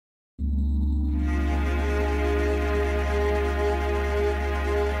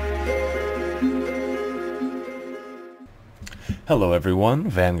Hello everyone,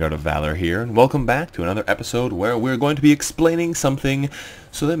 Vanguard of Valor here, and welcome back to another episode where we're going to be explaining something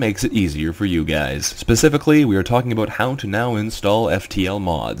so that makes it easier for you guys. Specifically, we are talking about how to now install FTL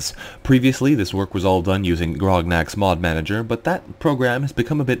mods. Previously, this work was all done using Grognak's Mod Manager, but that program has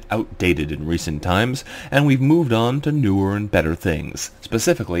become a bit outdated in recent times, and we've moved on to newer and better things.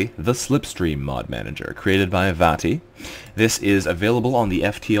 Specifically, the Slipstream Mod Manager, created by Vati. This is available on the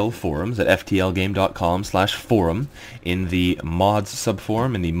FTL forums at ftlgame.com/forum in the mods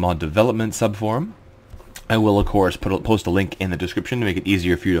subforum, in the mod development subforum. I will, of course, post a link in the description to make it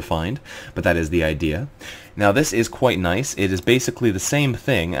easier for you to find, but that is the idea. Now, this is quite nice. It is basically the same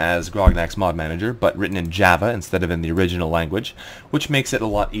thing as Grognak's Mod Manager, but written in Java instead of in the original language, which makes it a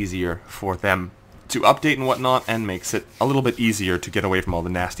lot easier for them to update and whatnot, and makes it a little bit easier to get away from all the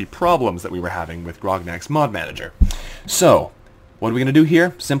nasty problems that we were having with Grognak's Mod Manager. So, what are we going to do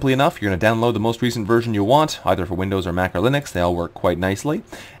here? Simply enough, you're going to download the most recent version you want, either for Windows or Mac or Linux. They all work quite nicely.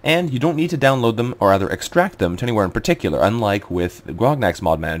 And you don't need to download them or either extract them to anywhere in particular, unlike with Grognak's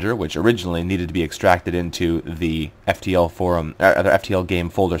Mod Manager, which originally needed to be extracted into the FTL forum, or the FTL game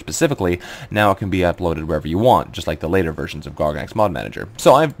folder specifically. Now it can be uploaded wherever you want, just like the later versions of Grognak's Mod Manager.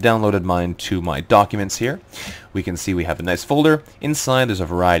 So I've downloaded mine to my documents here. We can see we have a nice folder. Inside there's a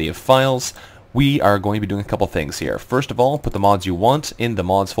variety of files. We are going to be doing a couple things here. First of all, put the mods you want in the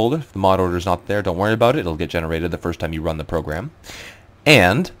mods folder. If the mod order is not there, don't worry about it. It'll get generated the first time you run the program.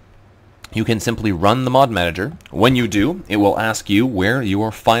 And you can simply run the mod manager. When you do, it will ask you where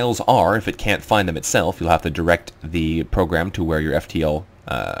your files are. If it can't find them itself, you'll have to direct the program to where your FTL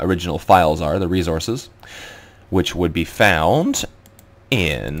original files are, the resources, which would be found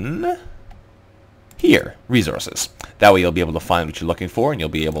in here, resources. That way you'll be able to find what you're looking for and you'll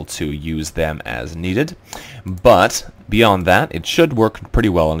be able to use them as needed. But beyond that, it should work pretty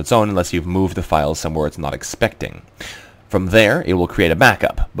well on its own unless you've moved the files somewhere it's not expecting. From there, it will create a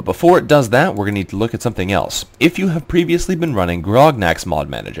backup. But before it does that, we're going to need to look at something else. If you have previously been running Grognak's Mod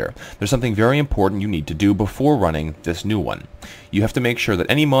Manager, there's something very important you need to do before running this new one. You have to make sure that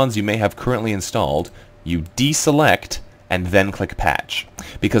any mods you may have currently installed, you deselect and then click patch.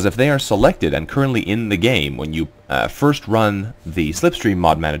 Because if they are selected and currently in the game when you first run the Slipstream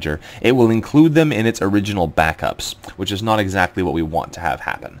Mod Manager, it will include them in its original backups, which is not exactly what we want to have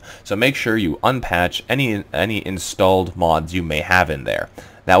happen. So make sure you unpatch any installed mods you may have in there.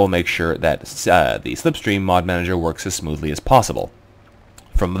 That will make sure that the Slipstream Mod Manager works as smoothly as possible.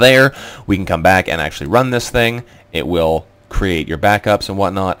 From there, we can come back and actually run this thing. It will create your backups and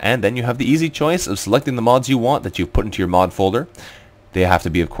whatnot, and then you have the easy choice of selecting the mods you want that you've put into your mod folder. They have to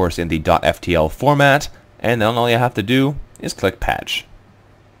be, of course, in the .ftl format, and then all you have to do is click patch.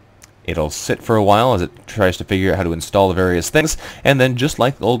 It'll sit for a while as it tries to figure out how to install the various things, and then just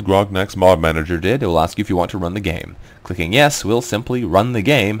like the old Grognak's Mod Manager did, it will ask you if you want to run the game. Clicking yes will simply run the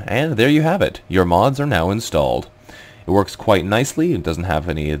game, and there you have it. Your mods are now installed. It works quite nicely. It doesn't have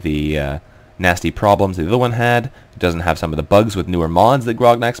any of the nasty problems the other one had. It doesn't have some of the bugs with newer mods that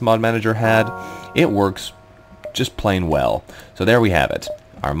Grognak's Mod Manager had. It works just plain well. So there we have it.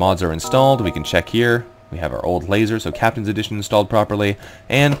 Our mods are installed. We can check here. We have our old laser, so Captain's Edition installed properly,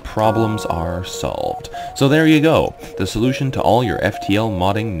 and problems are solved. So there you go, the solution to all your FTL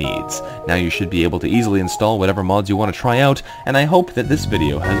modding needs. Now you should be able to easily install whatever mods you want to try out, and I hope that this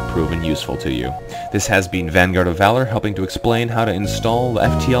video has proven useful to you. This has been Vanguard of Valor, helping to explain how to install the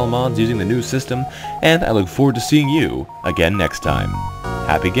FTL mods using the new system, and I look forward to seeing you again next time.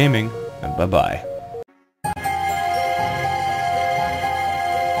 Happy gaming, and bye-bye.